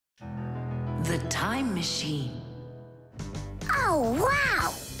The time machine. Oh,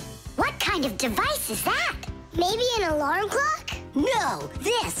 wow! What kind of device is that? Maybe an alarm clock? No,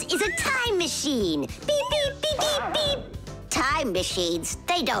 this is a time machine. Beep, beep, beep, beep, beep. Time machines,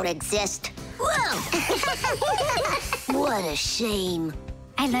 they don't exist. Whoa! What a shame.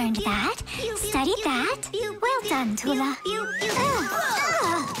 I learned that, studied that. Well done, Tula.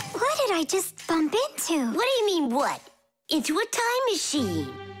 What did I just bump into? What do you mean, what? Into a time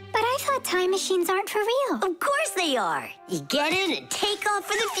machine. But I thought time machines aren't for real. Of course they are. You get in and take off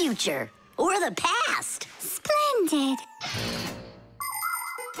for the future. Or the past. Splendid.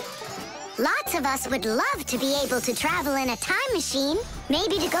 Lots of us would love to be able to travel in a time machine.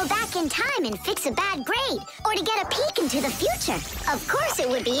 Maybe to go back in time and fix a bad grade, or to get a peek into the future. Of course it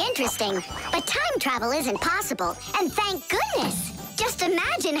would be interesting, but time travel isn't possible, and thank goodness! Just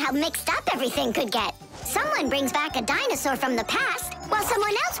imagine how mixed up everything could get. Someone brings back a dinosaur from the past, while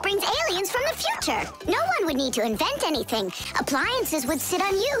someone else brings aliens from the future. No one would need to invent anything. Appliances would sit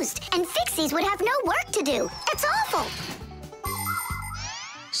unused, and Fixies would have no work to do. It's awful!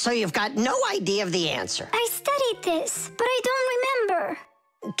 So you've got no idea of the answer. I studied this, but I don't remember.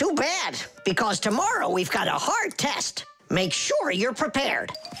 Too bad, because tomorrow we've got a hard test. Make sure you're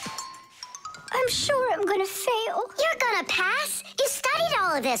prepared. I'm sure I'm gonna fail. You're gonna pass? You studied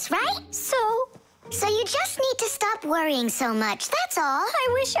all of this, right? So you just need to stop worrying so much, that's all. I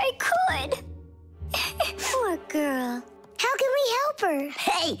wish I could. Poor girl. How can we help her?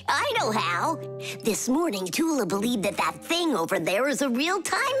 Hey, I know how. This morning, Tula believed that thing over there is a real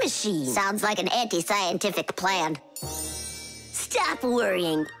time machine. Sounds like an anti-scientific plan. Stop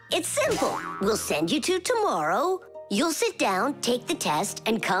worrying. It's simple. We'll send you to tomorrow. You'll sit down, take the test,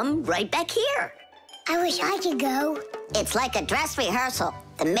 and come right back here. I wish I could go. It's like a dress rehearsal.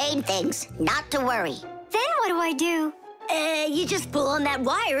 The main thing's not to worry. Then what do I do? You just pull on that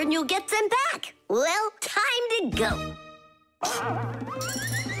wire and you'll get them back. Well, time to go.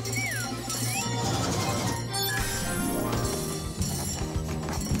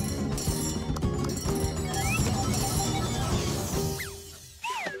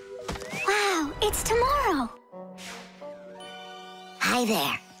 Wow, it's tomorrow. Hi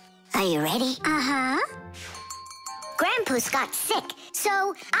there. Are you ready? Uh-huh. Grandpa's got sick,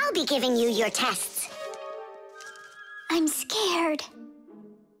 so I'll be giving you your tests. I'm scared.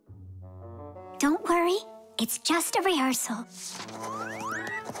 Don't worry, it's just a rehearsal.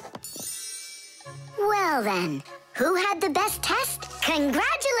 Well then, who had the best test?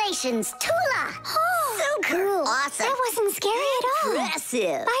 Congratulations, Tula! Oh, so cool. Awesome. that wasn't scary at all.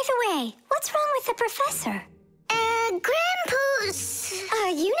 Impressive. By the way, what's wrong with the professor? Grandpa's...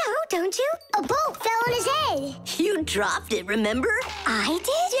 You know, don't you? A bolt fell on his head. You dropped it, remember? I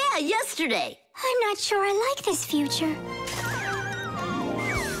did? Yeah, yesterday. I'm not sure I like this future.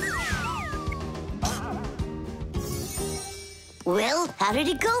 Well, how did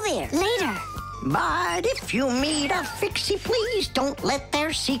it go there? Later. But if you meet a Fixie, please don't let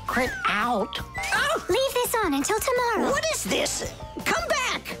their secret out. Oh, leave this on until tomorrow. What is this? Come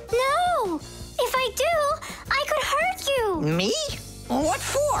back! No! If I do, I could hurt you. Me? What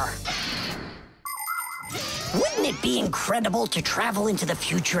for? Wouldn't it be incredible to travel into the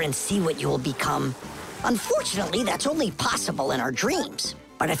future and see what you will become? Unfortunately, that's only possible in our dreams.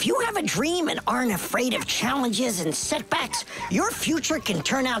 But if you have a dream and aren't afraid of challenges and setbacks, your future can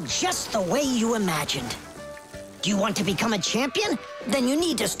turn out just the way you imagined. Do you want to become a champion? Then you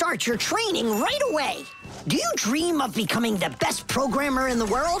need to start your training right away. Do you dream of becoming the best programmer in the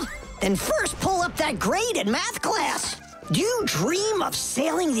world? Then first pull up that grade in math class. Do you dream of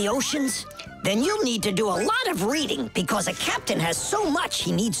sailing the oceans? Then you'll need to do a lot of reading because a captain has so much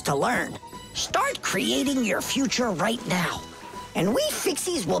he needs to learn. Start creating your future right now. And we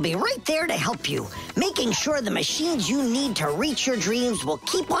Fixies will be right there to help you, making sure the machines you need to reach your dreams will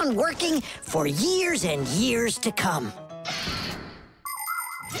keep on working for years and years to come.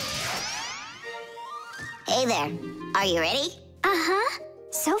 Hey there. Are you ready? Uh-huh.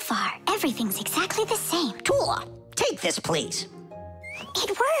 So far, everything's exactly the same. Tula, take this, please. It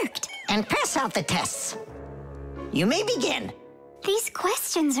worked. And pass out the tests. You may begin. These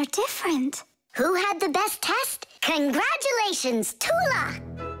questions are different. Who had the best test? Congratulations, Tula!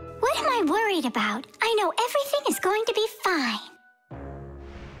 What am I worried about? I know everything is going to be fine.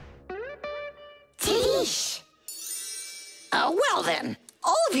 Tish! Well then,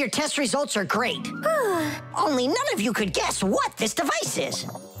 all of your test results are great. Only none of you could guess what this device is.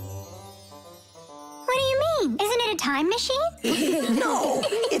 What do you mean? Isn't it a time machine? No,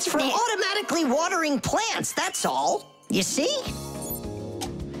 it's for automatically watering plants, that's all. You see?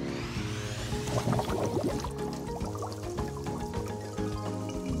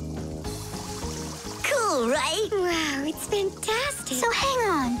 right? Wow, it's fantastic. So hang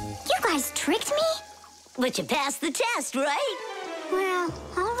on, you guys tricked me? But you passed the test, right? Well,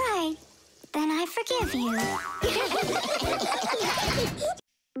 all right. Then I forgive you.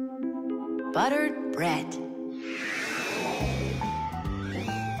 Buttered bread.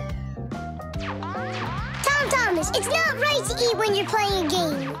 Thomas, it's not right to eat when you're playing a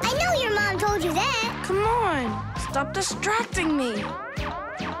game. I know your mom told you that. Come on, stop distracting me.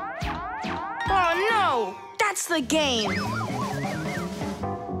 Oh no, that's the game.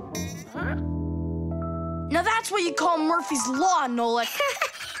 Now that's what you call Murphy's Law, Nolik.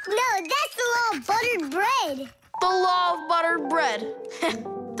 No, that's the law of buttered bread. The law of buttered bread.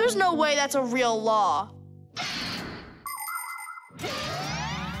 There's no way that's a real law.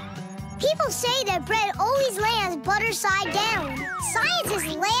 People say that bread always lands butter side down.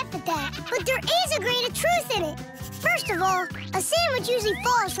 Scientists laugh at that, but there is a grain of truth in it. First of all, a sandwich usually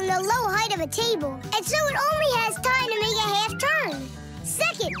falls from the low height of a table, and so it only has time to make a half turn.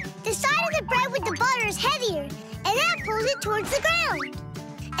 Second, the side of the bread with the butter is heavier, and that pulls it towards the ground.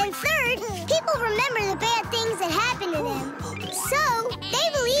 And third, people remember the bad things that happen to them. So, they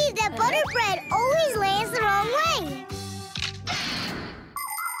believe that buttered bread always lands the wrong way.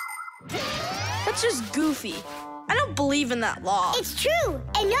 That's just goofy. I don't believe in that law. It's true,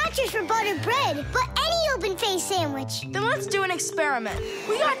 and not just for buttered bread, but any open-faced sandwich. Then let's do an experiment.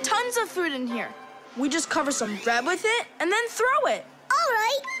 We got tons of food in here. We just cover some bread with it and then throw it. All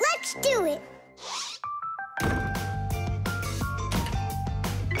right, let's do it.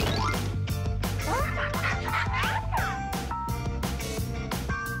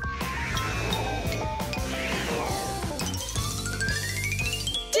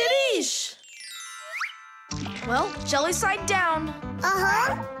 Didish! Well, jelly side down.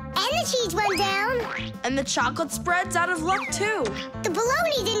 Uh-huh. And the cheese went down. And the chocolate spread's out of luck, too. The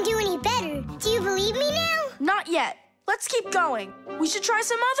bologna didn't do any better. Do you believe me now? Not yet. Let's keep going. We should try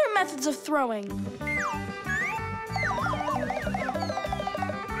some other methods of throwing.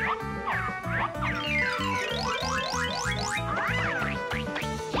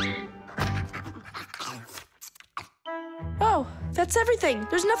 Oh, that's everything.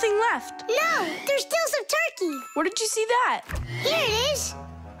 There's nothing left. No, there's still some turkey. Where did you see that? Here it is.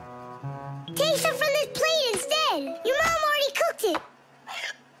 Take some from this plate instead. Your mom already cooked it.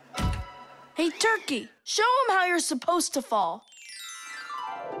 Hey, turkey, show him how you're supposed to fall.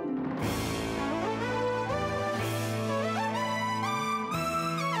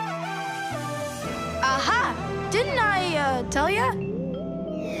 Aha! Didn't I, tell ya?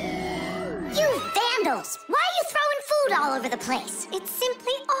 You vandals! Why are you throwing food all over the place? It's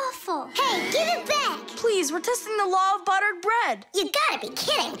simply awful. Hey, give it back! Please, we're testing the law of buttered bread. You gotta be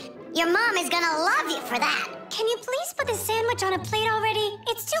kidding. Your mom is gonna love you for that. Can you please put the sandwich on a plate already?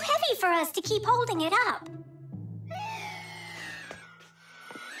 It's too heavy for us to keep holding it up.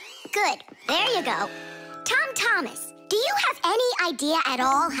 Good. There you go. Thomas, do you have any idea at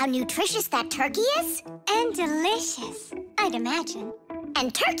all how nutritious that turkey is? And delicious, I'd imagine.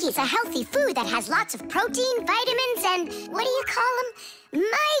 And turkey's a healthy food that has lots of protein, vitamins, and what do you call them?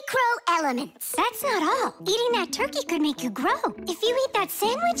 Microelements. That's not all. Eating that turkey could make you grow. If you eat that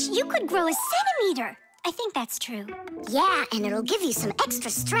sandwich, you could grow a centimeter. I think that's true. Yeah, and it'll give you some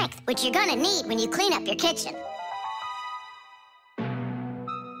extra strength, which you're gonna need when you clean up your kitchen.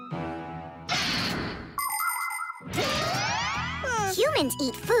 Humans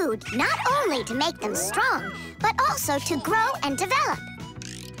eat food not only to make them strong, but also to grow and develop.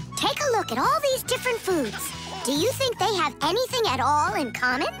 Take a look at all these different foods. Do you think they have anything at all in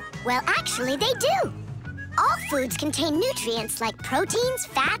common? Well, actually, they do. All foods contain nutrients like proteins,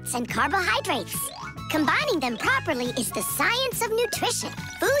 fats, and carbohydrates. Combining them properly is the science of nutrition.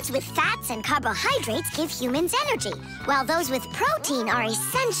 Foods with fats and carbohydrates give humans energy, while those with protein are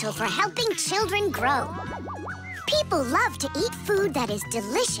essential for helping children grow. People love to eat food that is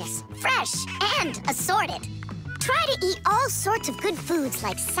delicious, fresh, and assorted. Try to eat all sorts of good foods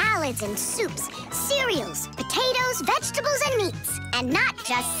like salads and soups, cereals, potatoes, vegetables, and meats, and not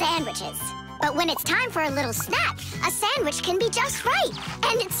just sandwiches. But when it's time for a little snack, a sandwich can be just right,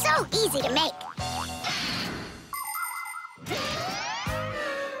 and it's so easy to make.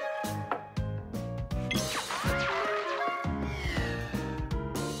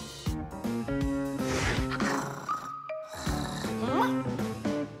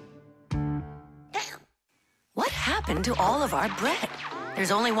 What happened to all of our bread?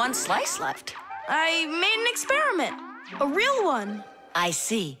 There's only one slice left. I made an experiment. A real one. I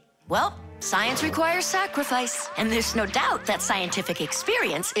see. Well, science requires sacrifice. And there's no doubt that scientific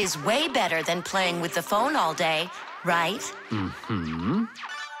experience is way better than playing with the phone all day, right? Mm-hmm.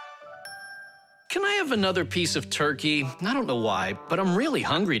 Can I have another piece of turkey? I don't know why, but I'm really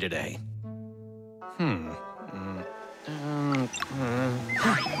hungry today. No,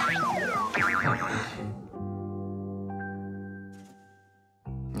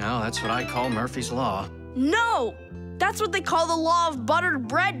 that's what I call Murphy's Law. No! That's what they call the law of buttered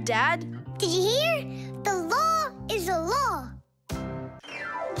bread, Dad. Did you hear? The law is a law.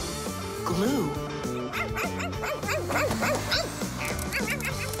 Glue.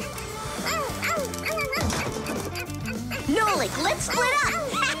 Nolik, let's split up!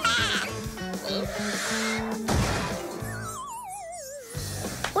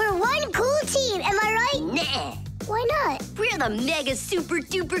 We're one cool team, am I right? Nah, Why not? we're the mega super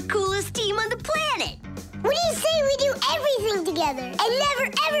duper coolest team on the planet. What do you say we do everything together and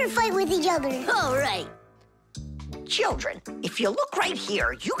never ever fight with each other? All right. Children, if you look right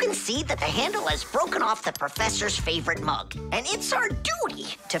here, you can see that the handle has broken off the professor's favorite mug. And it's our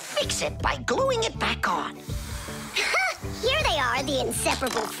duty to fix it by gluing it back on. Here they are, the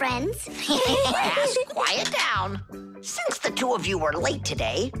inseparable friends. Yes, quiet down. Since the two of you were late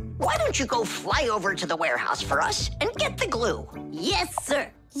today, why don't you go fly over to the warehouse for us and get the glue? Yes, sir.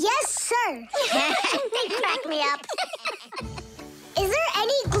 Yes, sir. They crack me up. Is there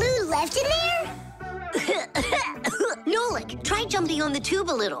any glue left in there? Nolik, try jumping on the tube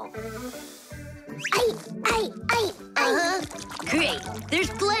a little. Great, there's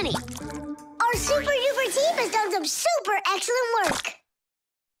plenty. Our super duper team has done some super excellent work.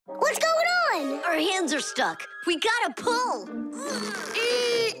 What's going on? Our hands are stuck. We gotta pull.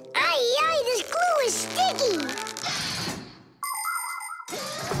 This glue is sticky.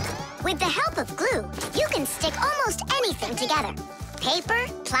 With the help of glue, you can stick almost anything together. Paper,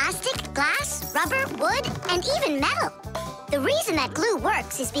 plastic, glass, rubber, wood, and even metal. The reason that glue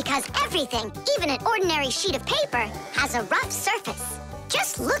works is because everything, even an ordinary sheet of paper, has a rough surface.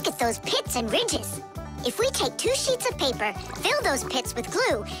 Just look at those pits and ridges. If we take 2 sheets of paper, fill those pits with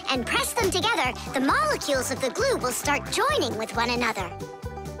glue, and press them together, the molecules of the glue will start joining with one another.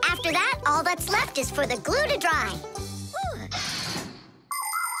 After that, all that's left is for the glue to dry.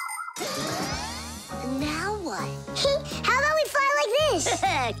 Now what? How about we fly like this?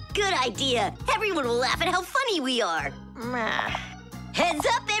 Good idea. Everyone will laugh at how funny we are. Heads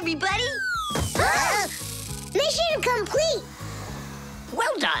up, everybody. Mission complete.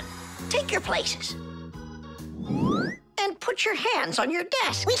 Well done. Take your places. And put your hands on your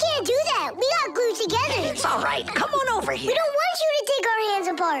desk. We can't do that. We got glued together. It's all right. Come on over here. We don't want you to take our hands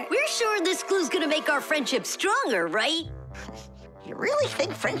apart. We're sure this glue's gonna make our friendship stronger, right? You really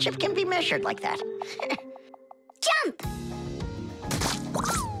think friendship can be measured like that? Jump!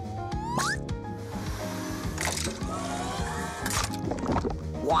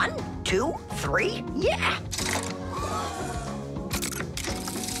 One, two, three, yeah!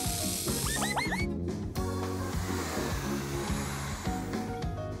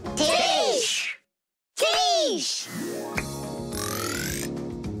 Tish! Tish!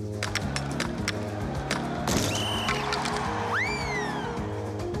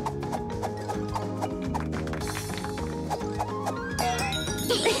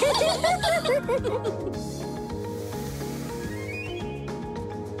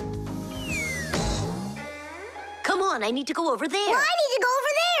 Come on, I need to go over there. Well, I need to go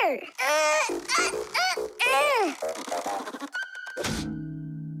over there.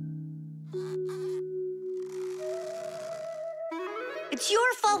 It's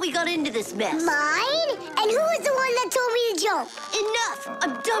your fault we got into this mess. Mine? And who was the one that told me to jump? Enough!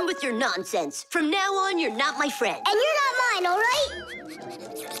 I'm done with your nonsense. From now on, you're not my friend. And you're not mine, all right?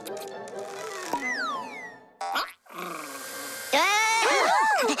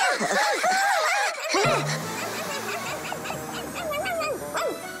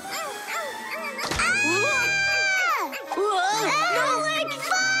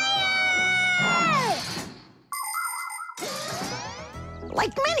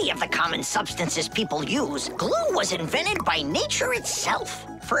 Like many of the common substances people use, glue was invented by nature itself.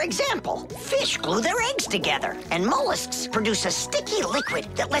 For example, fish glue their eggs together, and mollusks produce a sticky liquid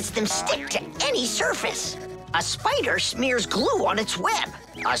that lets them stick to any surface. A spider smears glue on its web.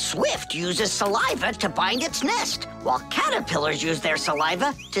 A swift uses saliva to bind its nest, while caterpillars use their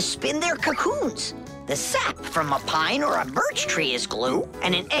saliva to spin their cocoons. The sap from a pine or a birch tree is glue,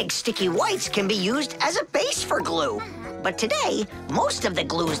 and an egg's sticky whites can be used as a base for glue. But today, most of the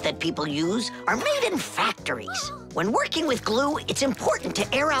glues that people use are made in factories. When working with glue, it's important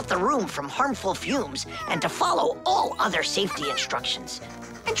to air out the room from harmful fumes and to follow all other safety instructions.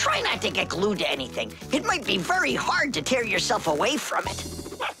 And try not to get glued to anything. It might be very hard to tear yourself away from it.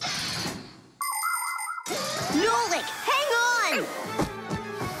 Nolik, hang on!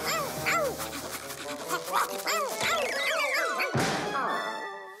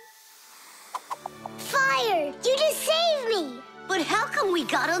 Fire! You just saved me! But how come we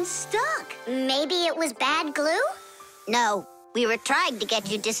got unstuck? Maybe it was bad glue? No, we were trying to get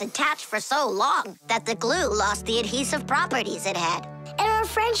you disattached for so long that the glue lost the adhesive properties it had. And our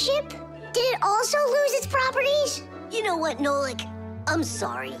friendship? Did it also lose its properties? You know what, Nolik? I'm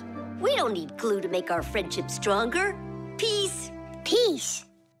sorry. We don't need glue to make our friendship stronger. Peace. Peace.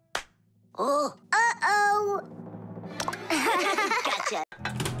 Oh. Uh-oh. Gotcha.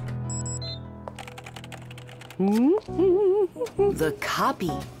 The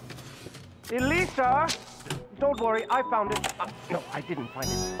copy. Elisa! Don't worry, I found it. No, I didn't find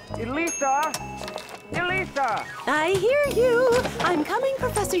it. Elisa! Elisa! I hear you. I'm coming,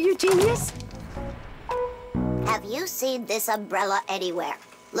 Professor Eugenius. Have you seen this umbrella anywhere?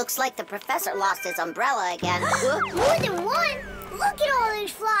 Looks like the professor lost his umbrella again. More than one? Look at all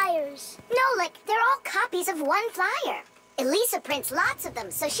these flyers. Nolik, they're all copies of one flyer. Elisa prints lots of them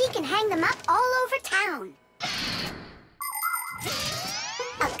so she can hang them up all over town.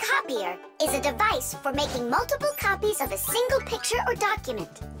 A copier is a device for making multiple copies of a single picture or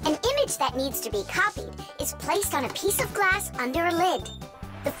document. An image that needs to be copied is placed on a piece of glass under a lid.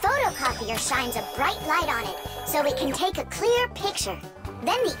 The photocopier shines a bright light on it so it can take a clear picture.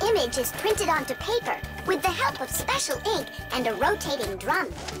 Then the image is printed onto paper with the help of special ink and a rotating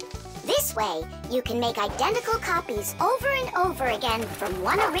drum. This way, you can make identical copies over and over again from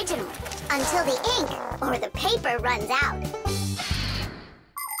one original until the ink or the paper runs out.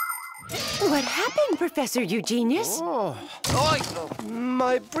 What happened, Professor Eugenius? Oh,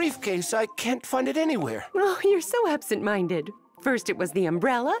 my briefcase. I can't find it anywhere. Oh, you're so absent-minded. First it was the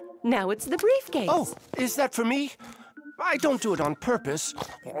umbrella, now it's the briefcase. Oh, is that for me? I don't do it on purpose.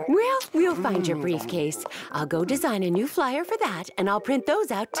 Well, we'll find your briefcase. I'll go design a new flyer for that, and I'll print those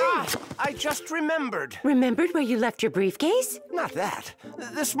out, too. I just remembered. Remembered where you left your briefcase? Not that.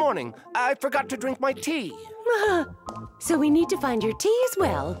 This morning, I forgot to drink my tea. So we need to find your tea as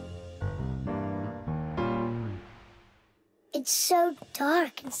well. It's so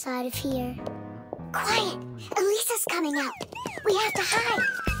dark inside of here. Quiet! Elisa's coming out. We have to hide.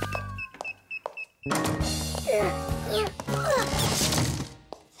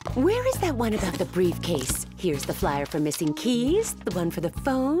 Where is that one about the briefcase? Here's the flyer for missing keys, the one for the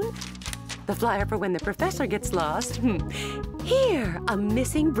phone, the flyer for when the professor gets lost. Here, a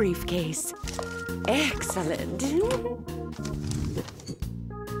missing briefcase. Excellent.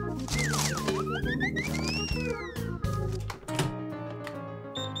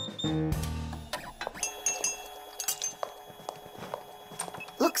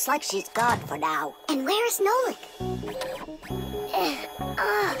 Looks like she's gone for now. And where is Nolik?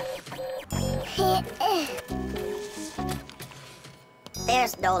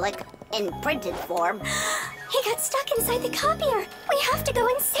 There's Nolik, in printed form. He got stuck inside the copier. We have to go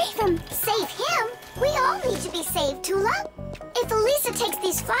and save him. Save him? We all need to be saved, Tula. If Elisa takes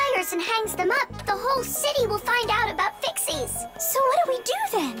these flyers and hangs them up, the whole city will find out about Fixies. So what do we do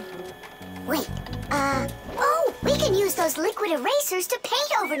then? Wait, oh, we can use those liquid erasers to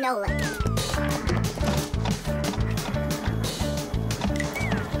paint over Nolik.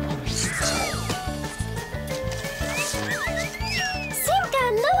 Simka,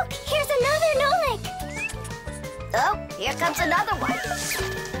 look! Here's another Nolik! Oh, here comes another one.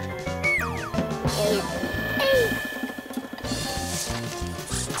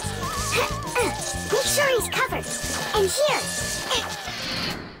 Make sure he's covered. And here.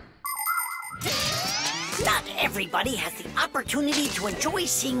 Not everybody has the opportunity to enjoy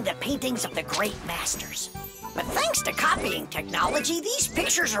seeing the paintings of the great masters. But thanks to copying technology, these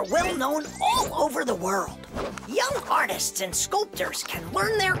pictures are well known all over the world. Young artists and sculptors can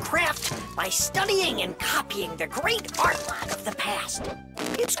learn their craft by studying and copying the great artwork of the past.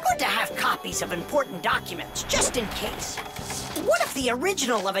 It's good to have copies of important documents, just in case. What if the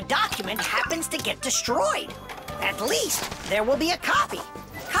original of a document happens to get destroyed? At least there will be a copy.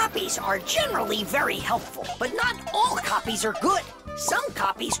 Copies are generally very helpful, but not all copies are good. Some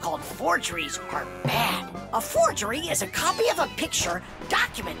copies, called forgeries, are bad. A forgery is a copy of a picture,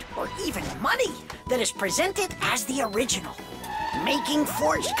 document, or even money that is presented as the original. Making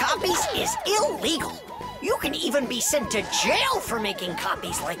forged copies is illegal. You can even be sent to jail for making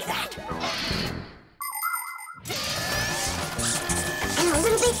copies like that. And a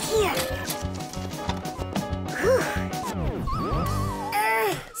little bit here.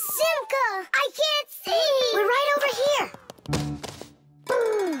 Simka! I can't see! We're right over here.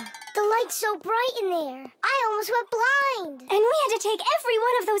 The light's so bright in there. I almost went blind. And we had to take every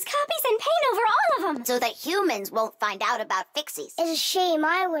one of those copies and paint over all of them. so that humans won't find out about Fixies. It's a shame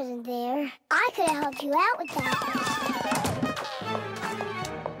I wasn't there. I could have helped you out with that.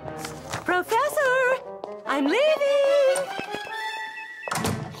 Professor! I'm leaving!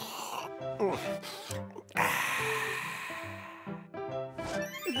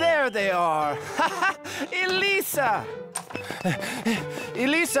 There they are. Elisa!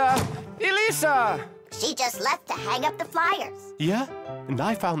 Elisa! Elisa! She just left to hang up the flyers. Yeah? And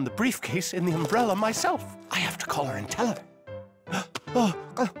I found the briefcase in the umbrella myself. I have to call her and tell her.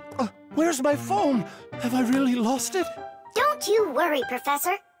 Where's my phone? Have I really lost it? Don't you worry,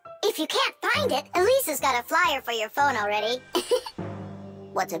 Professor. If you can't find it, Elisa's got a flyer for your phone already.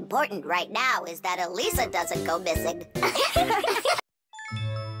 What's important right now is that Elisa doesn't go missing.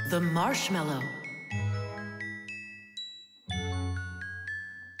 The marshmallow.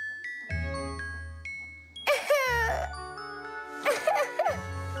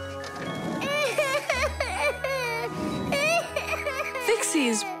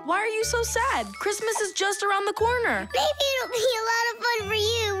 Fixies, why are you so sad? Christmas is just around the corner. Maybe it'll be a lot of fun for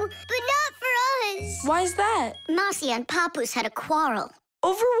you, but not for us. Why's that? Marcia and Papoose had a quarrel.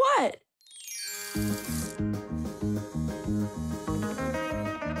 Over what?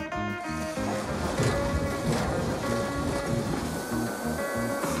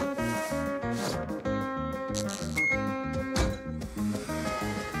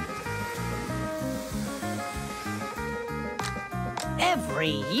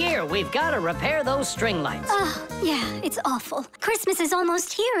 Every year, we've got to repair those string lights. Oh, yeah, it's awful. Christmas is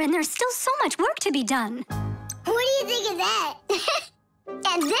almost here, and there's still so much work to be done. What do you think of that?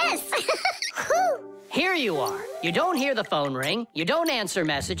 And this! Here you are. You don't hear the phone ring, you don't answer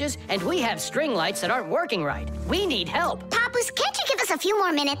messages, and we have string lights that aren't working right. We need help. Papoose, can't you give us a few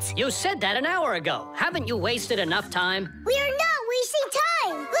more minutes? You said that an hour ago. Haven't you wasted enough time? We are not wasting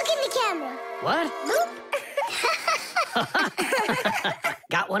time. Look in the camera. What? Boop.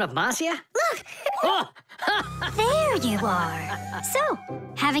 Got one of Marcia? Look. Oh. There you are. So,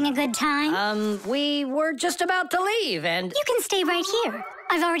 having a good time? We were just about to leave, and... You can stay right here.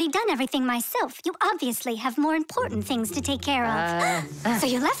 I've already done everything myself. You obviously have more important things to take care of. So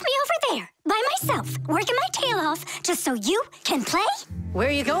you left me over there, by myself, working my tail off, just so you can play? Where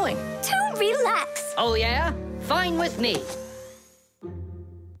are you going? To relax. Oh, yeah? Fine with me.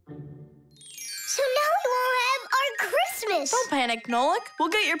 So now we won't have our Christmas. Don't panic, Nolik. We'll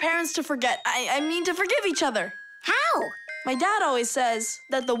get your parents to forget. I mean to forgive each other. How? My dad always says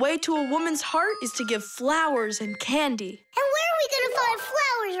that the way to a woman's heart is to give flowers and candy. And where are we gonna find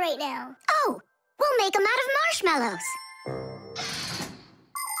flowers right now? Oh, we'll make them out of marshmallows.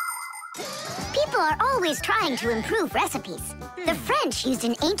 People are always trying to improve recipes. The French used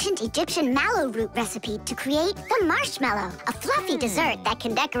an ancient Egyptian mallow root recipe to create the marshmallow, a fluffy dessert that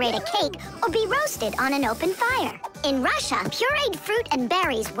can decorate a cake or be roasted on an open fire. In Russia, pureed fruit and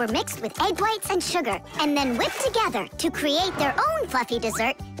berries were mixed with egg whites and sugar and then whipped together to create their own fluffy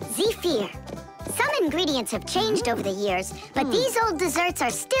dessert, zefir. Some ingredients have changed over the years, but these old desserts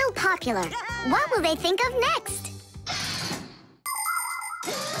are still popular. What will they think of next?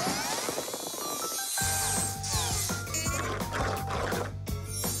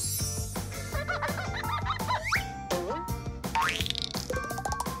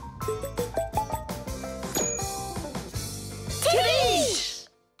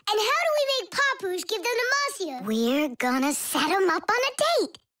 And how do we make Papoose give them to Marcia? We're gonna set them up on a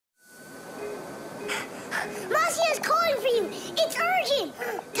date. Marcia's calling for you. It's urgent.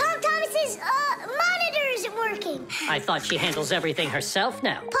 Tom Thomas's monitor isn't working. I thought she handles everything herself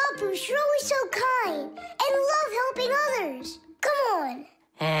now. Papoose, you're always so kind and love helping others. Come on.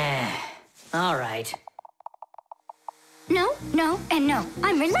 All right. No, no, and no.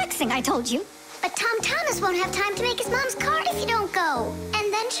 I'm relaxing, I told you. But Tom Thomas won't have time to make his mom's card if you don't go.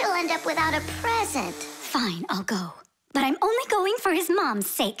 And then she'll end up without a present. Fine, I'll go. But I'm only going for his mom's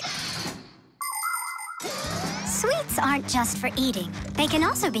sake. Sweets aren't just for eating. They can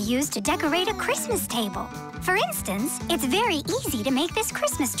also be used to decorate a Christmas table. For instance, it's very easy to make this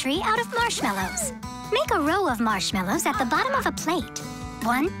Christmas tree out of marshmallows. Make a row of marshmallows at the bottom of a plate.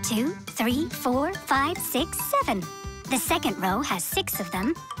 1, 2, 3, 4, 5, 6, 7. The second row has 6 of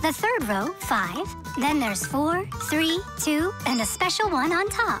them. The third row, 5. Then there's 4, 3, 2, and a special one on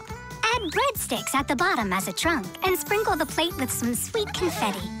top. Add breadsticks at the bottom as a trunk and sprinkle the plate with some sweet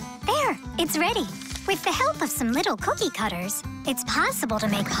confetti. There, it's ready. With the help of some little cookie cutters, it's possible to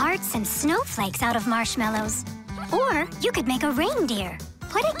make hearts and snowflakes out of marshmallows. Or you could make a reindeer.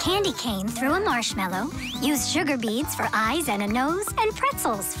 Put a candy cane through a marshmallow, use sugar beads for eyes and a nose, and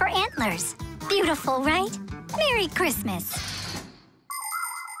pretzels for antlers. Beautiful, right? Merry Christmas.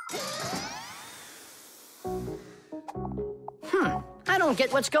 don't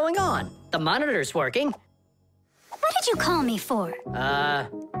get what's going on. The monitor's working. What did you call me for?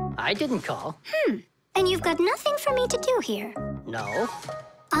 I didn't call. And you've got nothing for me to do here. No.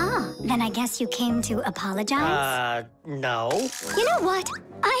 Ah, then I guess you came to apologize? No. You know what?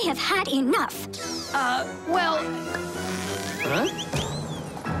 I have had enough. Well... Huh?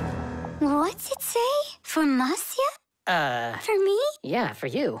 What's it say? For Marcia? For me? Yeah, for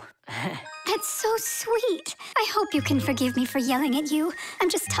you. That's so sweet. I hope you can forgive me for yelling at you. I'm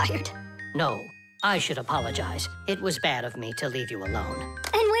just tired. No, I should apologize. It was bad of me to leave you alone.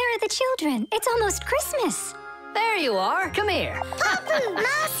 And where are the children? It's almost Christmas. There you are. Come here. Papu,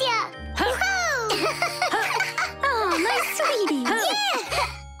 Marcia! Whoa! Oh, my sweetie. Yeah!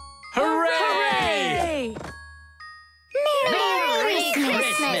 Hooray! Merry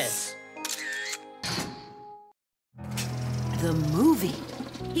Christmas! The movie.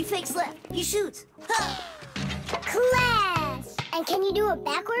 He fakes left. He shoots. Class! And can you do it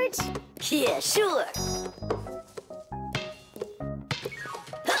backwards? Yeah, sure.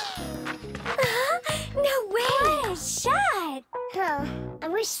 No way! What a shot! Huh. I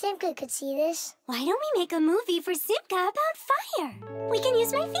wish Simka could see this. Why don't we make a movie for Simka about fire? We can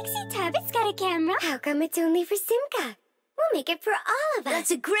use my Fixie tab. It's got a camera. How come it's only for Simka? We'll make it for all of us.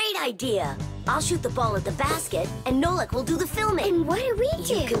 That's a great idea. I'll shoot the ball at the basket, and Nolik will do the filming. And what do we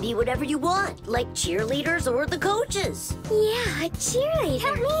do? You can be whatever you want, like cheerleaders or the coaches. Yeah, a cheerleader.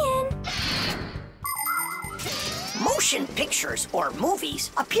 Count me in. Motion pictures, or movies,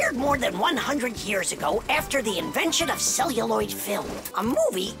 appeared more than 100 years ago after the invention of celluloid film. A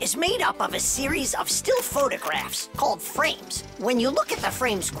movie is made up of a series of still photographs called frames. When you look at the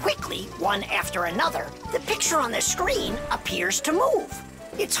frames quickly, one after another, the picture on the screen appears to move.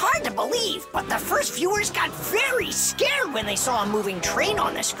 It's hard to believe, but the first viewers got very scared when they saw a moving train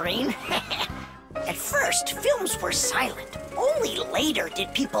on the screen. At first, films were silent. Only later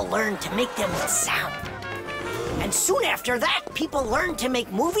did people learn to make them with sound. And soon after that, people learned to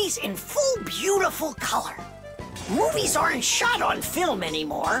make movies in full, beautiful color. Movies aren't shot on film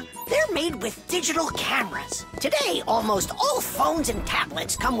anymore. They're made with digital cameras. Today, almost all phones and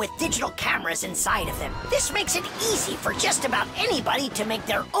tablets come with digital cameras inside of them. This makes it easy for just about anybody to make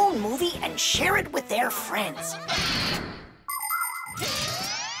their own movie and share it with their friends.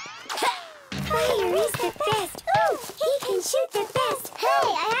 Fire is the best. Ooh, he can shoot the best. Hey,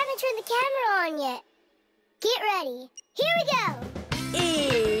 I haven't turned the camera on yet. Get ready. Here we go.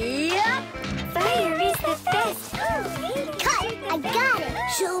 Yep. Fire is the best. Ooh, cut. I got it.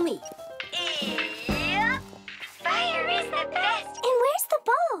 Show me. Yep. Fire is the best. And where's the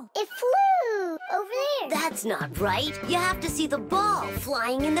ball? It flew over there. That's not right. You have to see the ball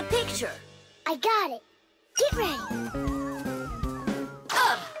flying in the picture. I got it. Get ready.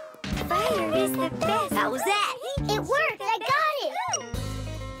 Fire is the best. How was that? It worked. I got it.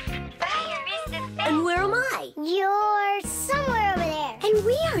 Fire is the best. And where am I? You're somewhere over there. And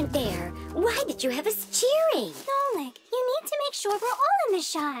we aren't there. Why did you have us cheering? Nolik, you need to make sure we're all in the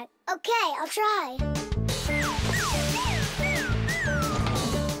shot. Okay, I'll try.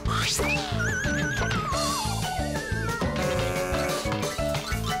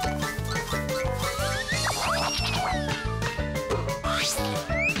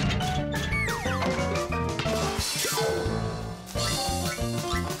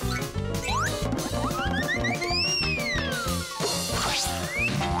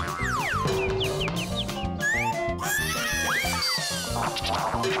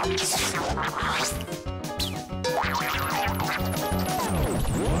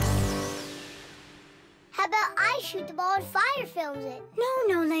 How about I shoot the ball and Fire films it? No,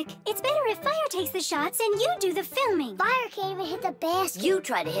 Nolik. It's better if Fire takes the shots and you do the filming. Fire can't even hit the basket. You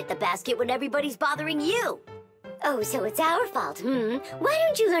try to hit the basket when everybody's bothering you. Oh, so it's our fault, Why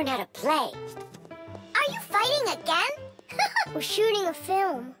don't you learn how to play? Are you fighting again? We're shooting a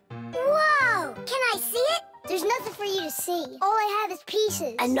film. Whoa! Can I see it? There's nothing for you to see. All I have is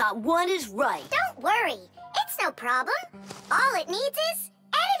pieces. And not one is right. Don't worry. It's no problem. All it needs is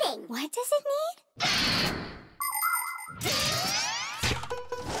editing. What does it need?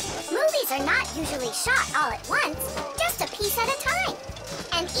 Movies are not usually shot all at once, just a piece at a time.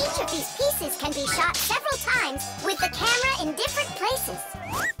 And each of these pieces can be shot several times with the camera in different places.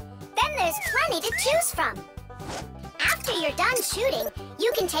 Then there's plenty to choose from. After you're done shooting,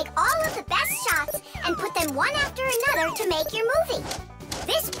 you can take all of the best shots and put them one after another to make your movie.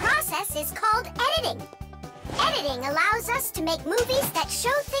 This process is called editing. Editing allows us to make movies that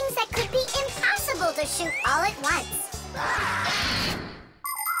show things that could be impossible to shoot all at once.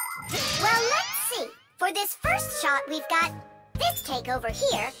 Well, let's see. For this first shot, we've got this take over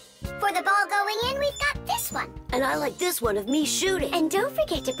here, For the ball going in, we've got this one. And I like this one of me shooting. And don't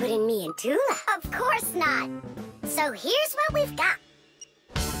forget to put in me and Tula. Of course not. So here's what we've got.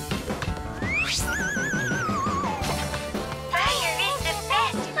 Fire is the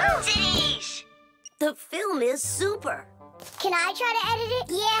best! Sheesh! The film is super. Can I try to edit it?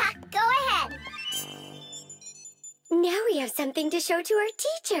 Yeah, go ahead. Now we have something to show to our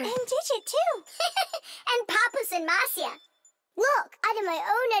teacher. And Digit, too. And Papus and Marcia. Look, I did my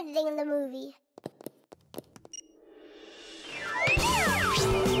own editing in the movie.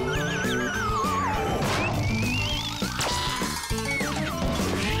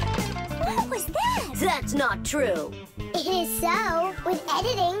 What was that? That's not true. It is so. With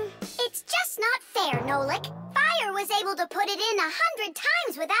editing, it's just not fair, Nolik. Fire was able to put it in 100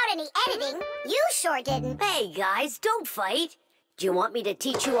 times without any editing. You sure didn't. Hey, guys, don't fight. Do you want me to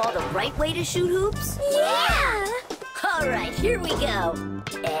teach you all the right way to shoot hoops? Yeah! All right, here we go.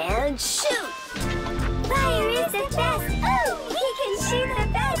 And shoot! Fire is the best! Oh, he can shoot the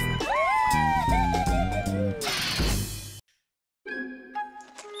best!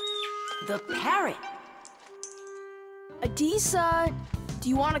 The parrot. Adisa, do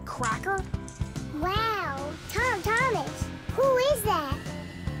you want a cracker? Wow, Thomas, who is that?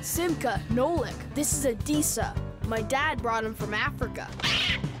 Simka, Nolik. This is Adisa. My dad brought him from Africa.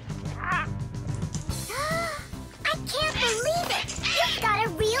 I can't believe it! You've got a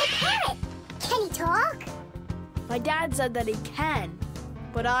real parrot! Can he talk? My dad said that he can,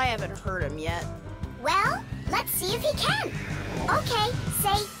 but I haven't heard him yet. Well, let's see if he can. Okay,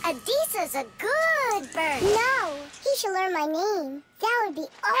 say, Adisa's a good bird. No, he should learn my name. That would be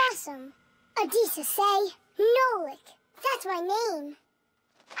awesome. Adisa, say, Nolik. That's my name.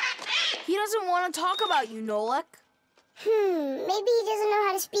 He doesn't want to talk about you, Nolik. Maybe he doesn't know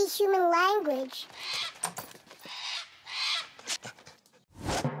how to speak human language.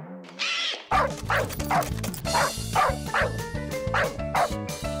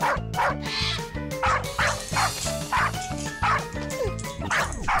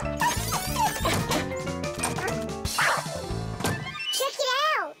 Check it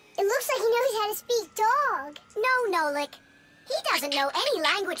out. It looks like he knows how to speak dog. No, Nolik. He doesn't know any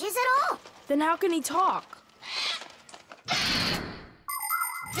languages at all. Then how can he talk?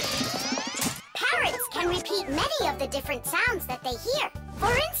 Parrots can repeat many of the different sounds that they hear.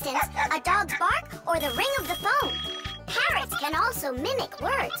 For instance, a dog's bark or the ring of the phone. Parrots can also mimic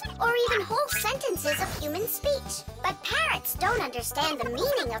words or even whole sentences of human speech. But parrots don't understand the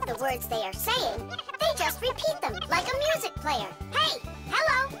meaning of the words they are saying. They just repeat them like a music player. Hey,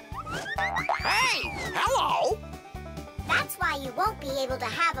 hello. Hey, hello. That's why you won't be able to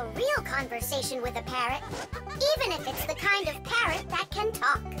have a real conversation with a parrot, even if it's the kind of parrot that can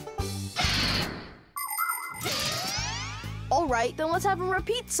talk. All right, then let's have him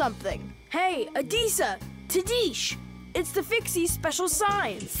repeat something. Hey, Adisa, Tadish, it's the Fixie special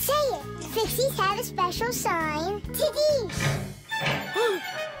sign. Say it. Fixies have a special sign. Tadish.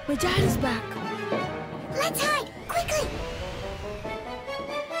 My dad is back. Let's hide, quickly.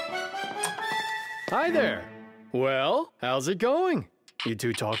 Hi there. Well, how's it going? You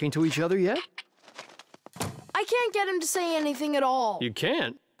two talking to each other yet? I can't get him to say anything at all. You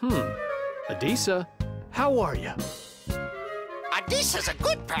can't? Adisa, how are you? Adisa's a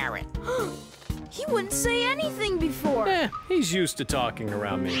good parrot. He wouldn't say anything before. He's used to talking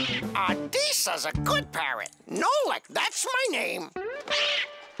around me. Adisa's a good parrot. Nolik, that's my name.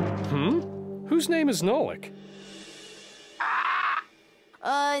 Whose name is Nolik?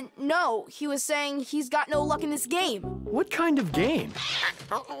 No. He was saying he's got no luck in this game. What kind of game?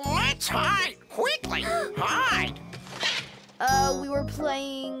 Let's hide, quickly. Hide. We were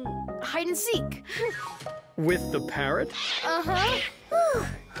playing hide and seek. With the parrot? Uh-huh.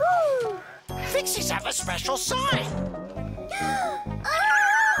 Fixies have a special sign.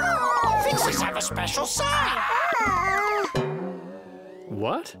 Fixies have a special sign.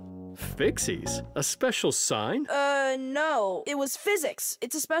 What? Fixies? A special sign? No. It was physics.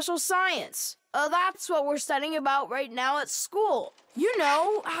 It's a special science. That's what we're studying about right now at school. You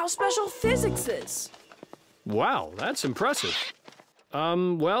know how special physics is. Wow, that's impressive.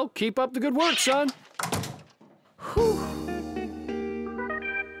 Well, keep up the good work, son. Whew.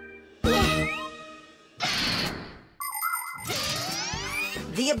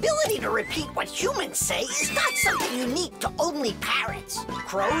 The ability to repeat what humans say is not something unique to only parrots.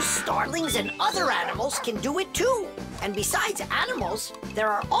 Crows, starlings, and other animals can do it too. And besides animals, there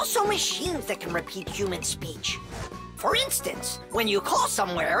are also machines that can repeat human speech. For instance, when you call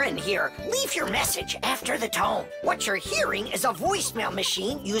somewhere and hear, leave your message after the tone, what you're hearing is a voicemail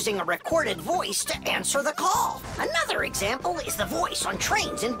machine using a recorded voice to answer the call. Another example is the voice on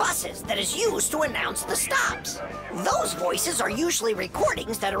trains and buses that is used to announce the stops. Those voices are usually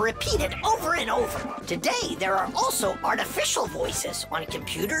recordings that are repeated over and over. Today, there are also artificial voices on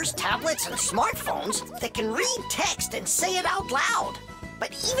computers, tablets, and smartphones that can read text and say it out loud.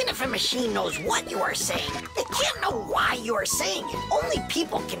 But even if a machine knows what you are saying, it can't know why you are saying it. Only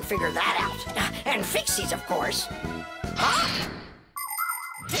people can figure that out. And Fixies, of course. Huh?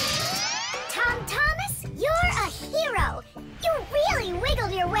 Tom Thomas, you're a hero. You really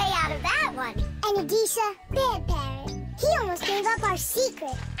wiggled your way out of that one. And Adisha, bad parrot. He almost gave up our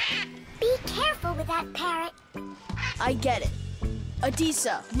secret. Be careful with that parrot. I get it.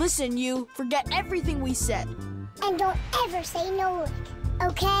 Adisa, listen, you. Forget everything we said. And don't ever say Nolik,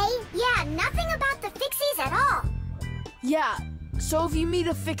 okay? Yeah, nothing about the Fixies at all. Yeah, so if you meet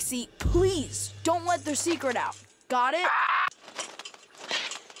a Fixie, please don't let their secret out. Got it?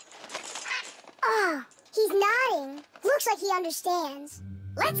 Oh, he's nodding. Looks like he understands.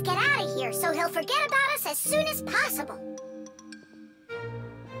 Let's get out of here so he'll forget about us as soon as possible.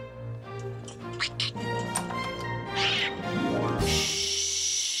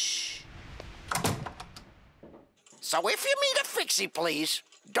 So if you meet a Fixie, please,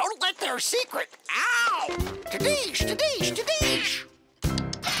 don't let their secret... Ow! Tadish, tadish, tadish!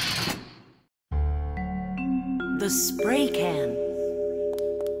 The spray can.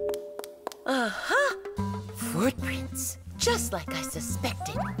 Uh-huh. Footprints, just like I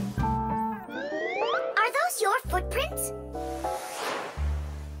suspected. Are those your footprints?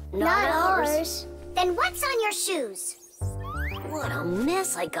 Not ours. Then what's on your shoes? What a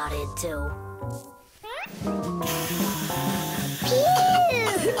mess I got into. Pew!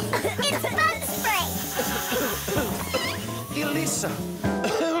 It's bug spray! Elisa!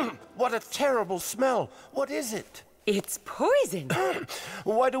 What a terrible smell. What is it? It's poison.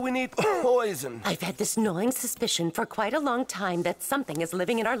 Why do we need poison? I've had this gnawing suspicion for quite a long time that something is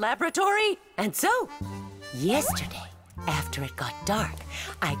living in our laboratory. And so, yesterday, after it got dark,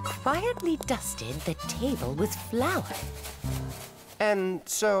 I quietly dusted the table with flour. And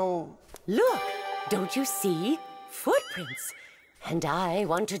so... Look, don't you see? Footprints. And I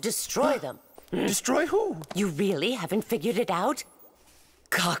want to destroy them. Destroy who? You really haven't figured it out?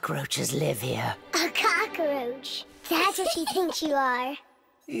 Cockroaches live here. A cockroach. That's what she thinks you are.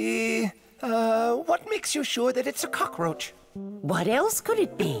 What makes you sure that it's a cockroach? What else could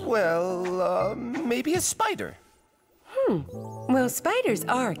it be? Well, maybe a spider. Well, spiders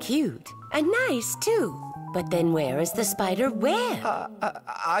are cute. And nice, too. But then where is the spider web?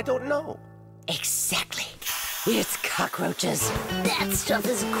 I don't know. Exactly. It's cockroaches. That stuff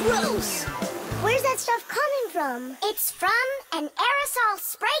is gross. Where's that stuff coming from? It's from an aerosol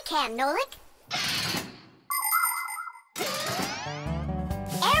spray can, Nolik.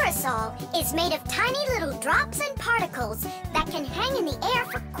 Aerosol is made of tiny little drops and particles that can hang in the air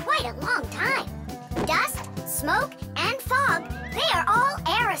for quite a long time. Dust, smoke, and fog, they are all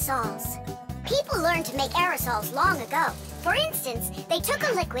aerosols. People learned to make aerosols long ago. For instance, they took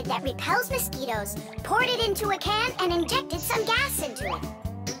a liquid that repels mosquitoes, poured it into a can, and injected some gas into it.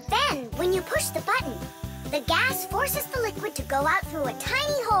 Then, when you push the button, the gas forces the liquid to go out through a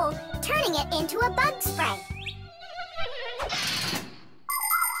tiny hole, turning it into a bug spray.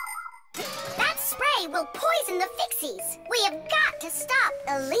 That spray will poison the Fixies. We have got to stop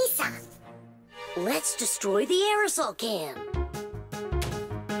Elisa. Let's destroy the aerosol can.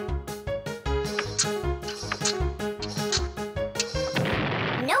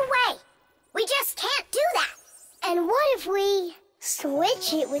 No way! We just can't do that! And what if we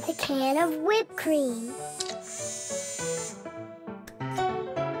switch it with a can of whipped cream?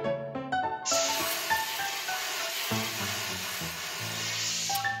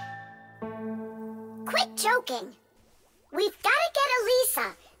 Quit joking. We've got to get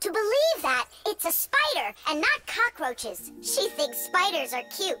Elisa to believe that it's a spider and not cockroaches. She thinks spiders are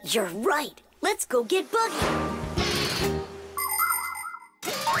cute. You're right. Let's go get Buggy.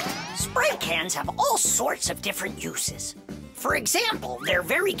 Spray cans have all sorts of different uses. For example, they're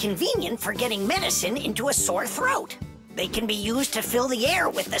very convenient for getting medicine into a sore throat. They can be used to fill the air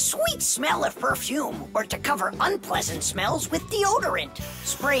with the sweet smell of perfume or to cover unpleasant smells with deodorant.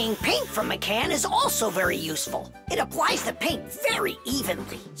 Spraying paint from a can is also very useful. It applies the paint very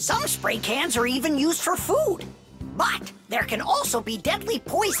evenly. Some spray cans are even used for food. But there can also be deadly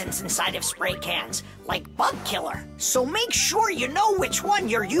poisons inside of spray cans, like bug killer. So make sure you know which one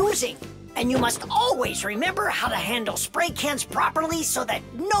you're using. And you must always remember how to handle spray cans properly so that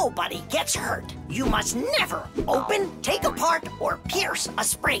nobody gets hurt. You must never open, take apart, or pierce a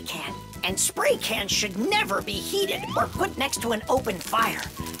spray can. And spray cans should never be heated or put next to an open fire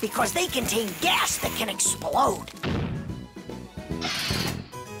because they contain gas that can explode.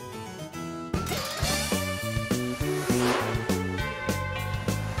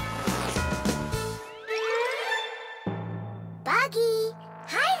 Buggy!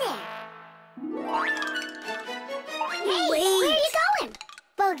 Hi there! Hey, where are you going?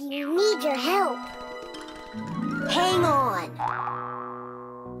 Buggy, we need your help. Hang on.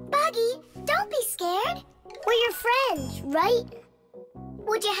 Buggy, don't be scared. We're your friends, right?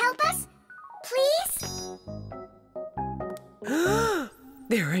 Would you help us? Please?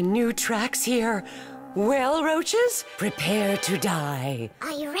 There are new tracks here. Well, roaches, prepare to die.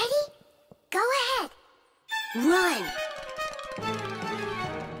 Are you ready? Go ahead. Run!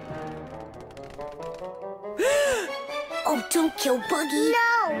 Oh, don't kill Buggy.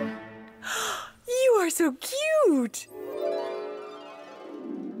 No! You are so cute.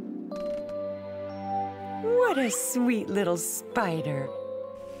 What a sweet little spider.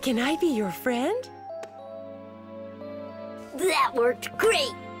 Can I be your friend? That worked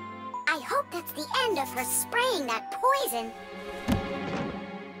great. I hope that's the end of her spraying that poison.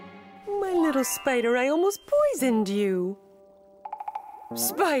 My little spider, I almost poisoned you.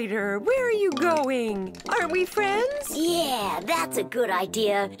 Spider, where are you going? Aren't we friends? Yeah, that's a good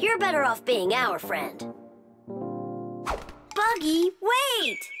idea. You're better off being our friend. Buggy,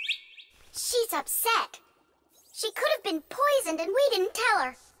 wait! She's upset. She could have been poisoned and we didn't tell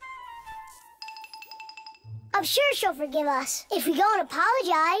her. I'm sure she'll forgive us if we go and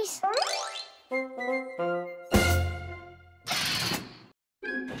apologize.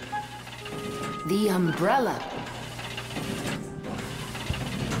 The umbrella.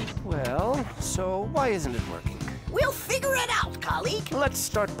 Well, so why isn't it working? We'll figure it out, colleague. Let's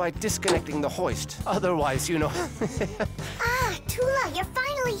start by disconnecting the hoist. Otherwise, you know... Ah, Tula, you're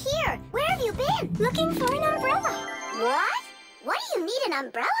finally here. Where have you been? Looking for an umbrella. What? What do you need an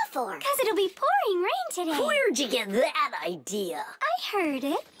umbrella for? Because it'll be pouring rain today. Where'd you get that idea? I heard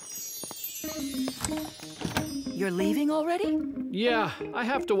it. You're leaving already? Yeah, I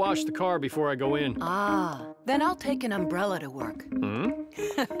have to wash the car before I go in. Ah, then I'll take an umbrella to work. Hmm?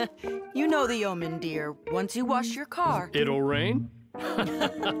 You know the omen, dear. Once you wash your car... It'll rain? Oh!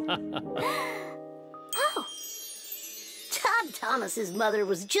 Todd Thomas's mother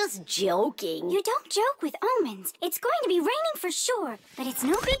was just joking. You don't joke with omens. It's going to be raining for sure, but it's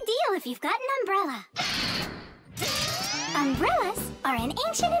no big deal if you've got an umbrella. Umbrellas are an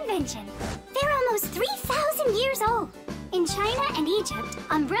ancient invention. They're almost 3,000 years old. In China and Egypt,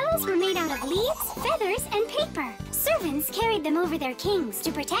 umbrellas were made out of leaves, feathers, and paper. Servants carried them over their kings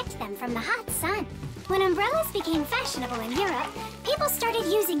to protect them from the hot sun. When umbrellas became fashionable in Europe, people started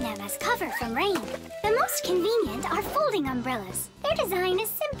using them as cover from rain. The most convenient are folding umbrellas. Their design is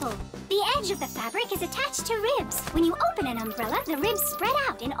simple. The edge of the fabric is attached to ribs. When you open an umbrella, the ribs spread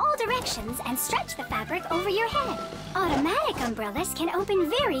out in all directions and stretch the fabric over your head. Automatic umbrellas can open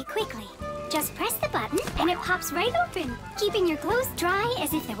very quickly. Just press the button and it pops right open, keeping your clothes dry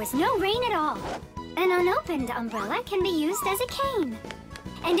as if there was no rain at all. An unopened umbrella can be used as a cane.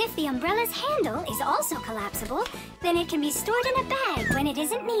 And if the umbrella's handle is also collapsible, then it can be stored in a bag when it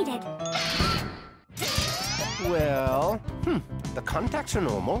isn't needed. Well, the contacts are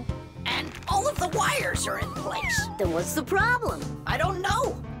normal. And all of the wires are in place. Then what's the problem? I don't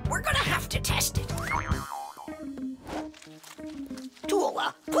know. We're gonna have to test it.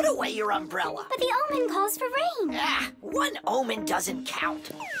 Tula, put away your umbrella. But the omen calls for rain. Ah, one omen doesn't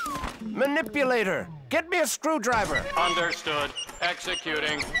count. Manipulator, get me a screwdriver. Understood.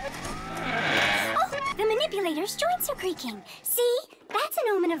 Executing. Oh, the manipulator's joints are creaking. See? That's an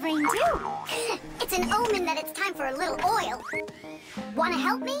omen of rain, too. It's an omen that it's time for a little oil. Want to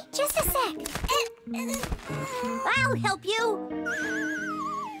help me? Just a sec. I'll help you.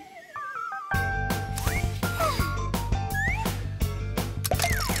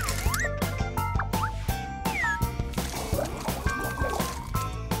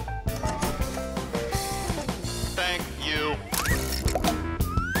 Thank you.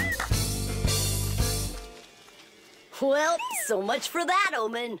 Well, so much for that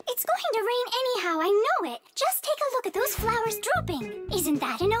omen. It's going to rain anyhow, I know it. Just take a look at those flowers drooping. Isn't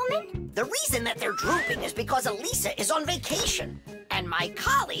that an omen? The reason that they're drooping is because Elisa is on vacation. And my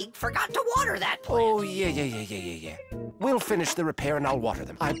colleague forgot to water that plant. Oh, yeah. We'll finish the repair and I'll water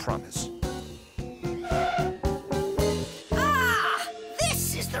them, I promise. Ah!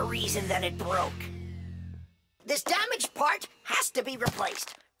 This is the reason that it broke. This damaged part has to be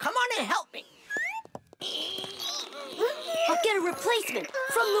replaced. Come on and help me. I'll get a replacement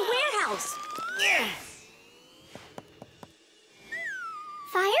from the warehouse. Yeah.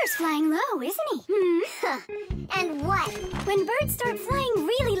 Fire's flying low, isn't he? And what? When birds start flying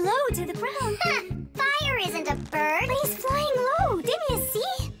really low to the ground. Fire isn't a bird. But he's flying low, didn't you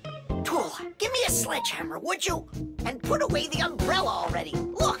see? Tool, give me a sledgehammer, would you? And put away the umbrella already.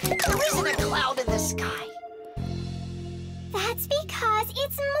 Look, there isn't a cloud in the sky. That's because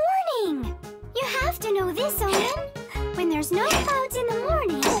it's morning. You have to know this, Owen. When there's no clouds in the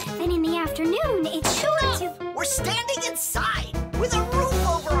morning, then in the afternoon, it's sure to... We're standing inside with a roof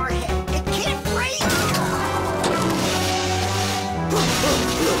over our head. It can't rain.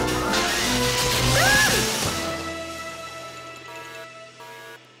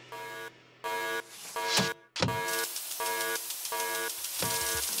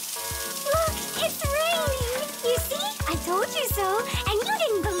 Look, it's raining. You see? I told you so, and you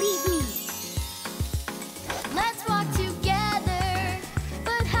didn't believe me. Let's walk together,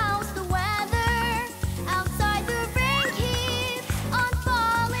 but how's the weather? Outside the rain keeps on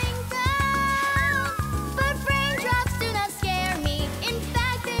falling down. But raindrops do not scare me, in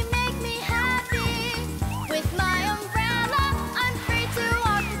fact they make me happy. With my umbrella, I'm free to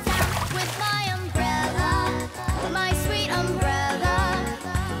walk the town. With my umbrella, my sweet umbrella,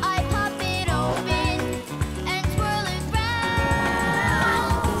 I pop it open and twirl it round.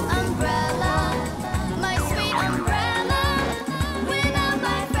 Umbrella, my sweet umbrella, without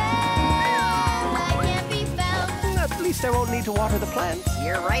my friend, I can't be found. At least I won't need to water the plants.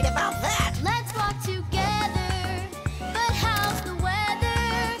 You're right about that. Let's walk together, but how's the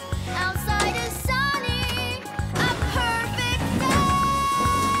weather? Outside is sunny, a perfect day.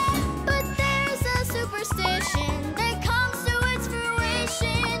 But there's a superstition that comes to its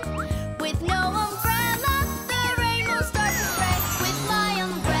fruition. With no umbrella, the rain will start to spray. With my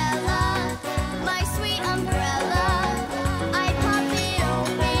umbrella, my sweet umbrella, I pop it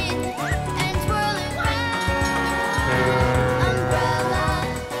open and twirl it round. Umbrella,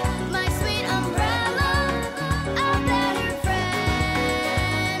 my sweet umbrella, a better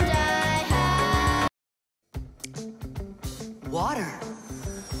friend I have. Water.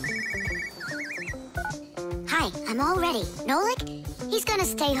 Hi, I'm all ready. Nolik? He's gonna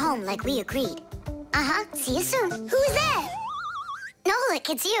stay home like we agreed. Uh-huh, see you soon. Who's that? Nolik,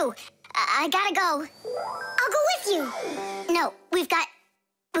 it's you. I gotta go. I'll go with you. No, we've got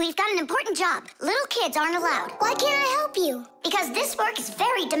an important job. Little kids aren't allowed. Why can't I help you? Because this work is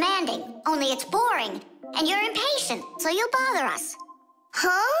very demanding. Only it's boring. And you're impatient, so you'll bother us.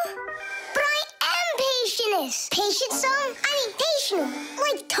 Huh? But I am patientest. Patient, son? I mean patient.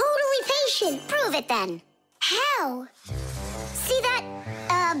 Like totally patient. Prove it then. How? See that,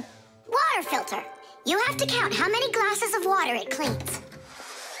 water filter? You have to count how many glasses of water it cleans.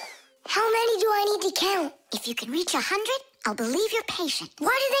 How many do I need to count? If you can reach 100, I'll believe you're patient.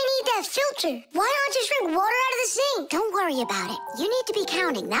 Why do they need that filter? Why not just drink water out of the sink? Don't worry about it. You need to be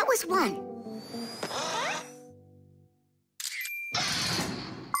counting. That was 1.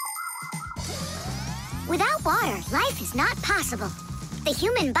 Without water, life is not possible. The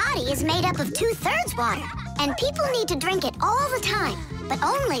human body is made up of 2/3 water, and people need to drink it all the time, but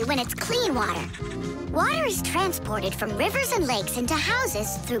only when it's clean water. Water is transported from rivers and lakes into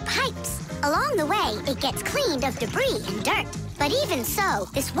houses through pipes. Along the way, it gets cleaned of debris and dirt. But even so,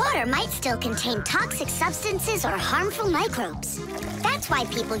 this water might still contain toxic substances or harmful microbes. That's why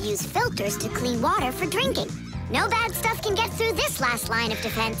people use filters to clean water for drinking. No bad stuff can get through this last line of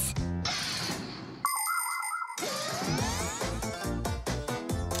defense.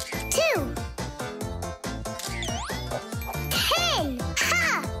 2. 10.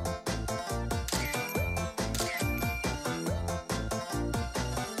 Ha!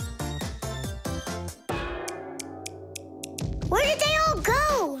 Where did they all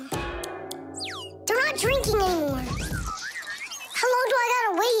go? They're not drinking anymore. How long do I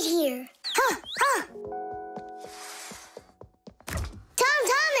gotta wait here?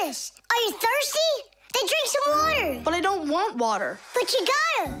 Thomas, are you thirsty? Then drink some water. But I don't want water. But you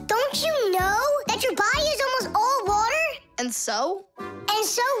gotta. Don't you know that your body is almost all water? And so? And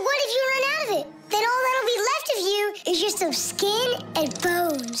so what if you run out of it? Then all that'll be left of you is just some skin and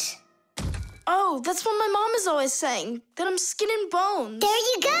bones. Oh, that's what my mom is always saying, that I'm skin and bones. There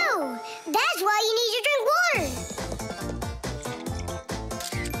you go. That's why you need to drink water.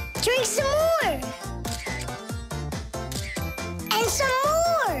 Drink some more. And some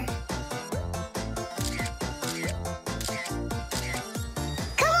more.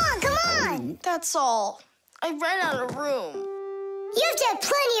 Come on. That's all. I ran out of room. You have to have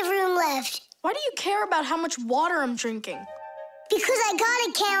plenty of room left. Why do you care about how much water I'm drinking? Because I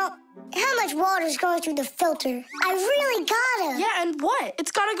gotta count how much water's going through the filter. I really gotta. Yeah, and what?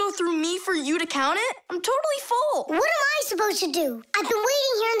 It's gotta go through me for you to count it? I'm totally full. What am I supposed to do? I've been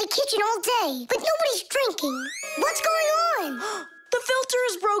waiting here in the kitchen all day, but nobody's drinking. What's going on? The filter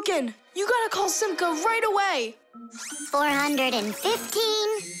is broken. You gotta call Simka right away. 415,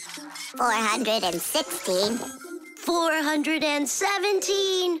 416, 417,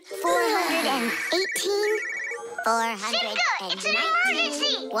 418, 419. Simka, it's an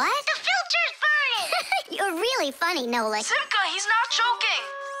emergency! What? The filter's burning! You're really funny, Nolik. Simka, he's not choking.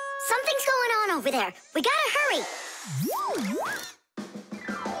 Something's going on over there. We gotta hurry.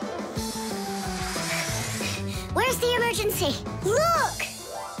 Where's the emergency? Look!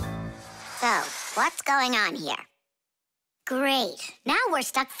 So, what's going on here? Great. Now we're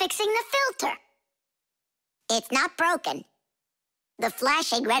stuck fixing the filter. It's not broken. The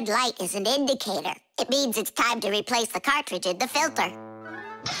flashing red light is an indicator. It means it's time to replace the cartridge in the filter.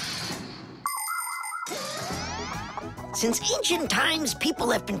 Since ancient times, people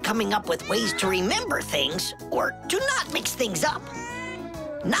have been coming up with ways to remember things or to not mix things up.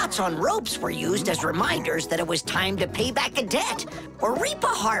 Knots on ropes were used as reminders that it was time to pay back a debt or reap a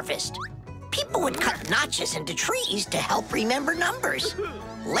harvest. People would cut notches into trees to help remember numbers.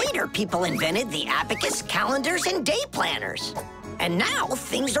 Later, people invented the abacus, calendars, and day planners. And now,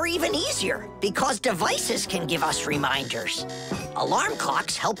 things are even easier because devices can give us reminders. Alarm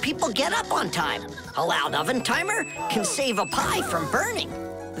clocks help people get up on time. A loud oven timer can save a pie from burning.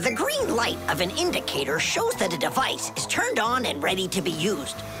 The green light of an indicator shows that a device is turned on and ready to be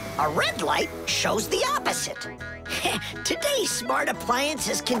used. A red light shows the opposite. Today's smart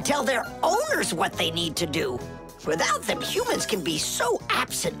appliances can tell their owners what they need to do. Without them, humans can be so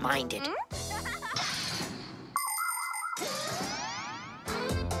absent-minded.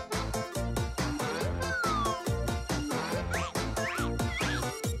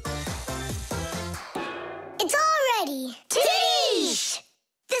 It's all ready. Tish!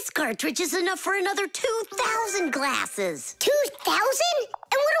 This cartridge is enough for another 2,000 glasses. 2,000?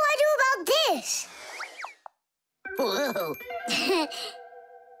 And what do I do about this? Whoa.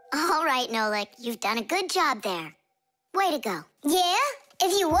 All right, Nolik, you've done a good job there. Way to go. Yeah?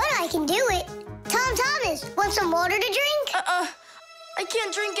 If you want, I can do it. Thomas, want some water to drink? I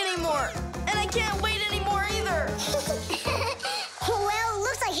can't drink anymore. And I can't wait anymore either. Well,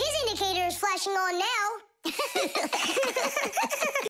 looks like his indicator is flashing on now.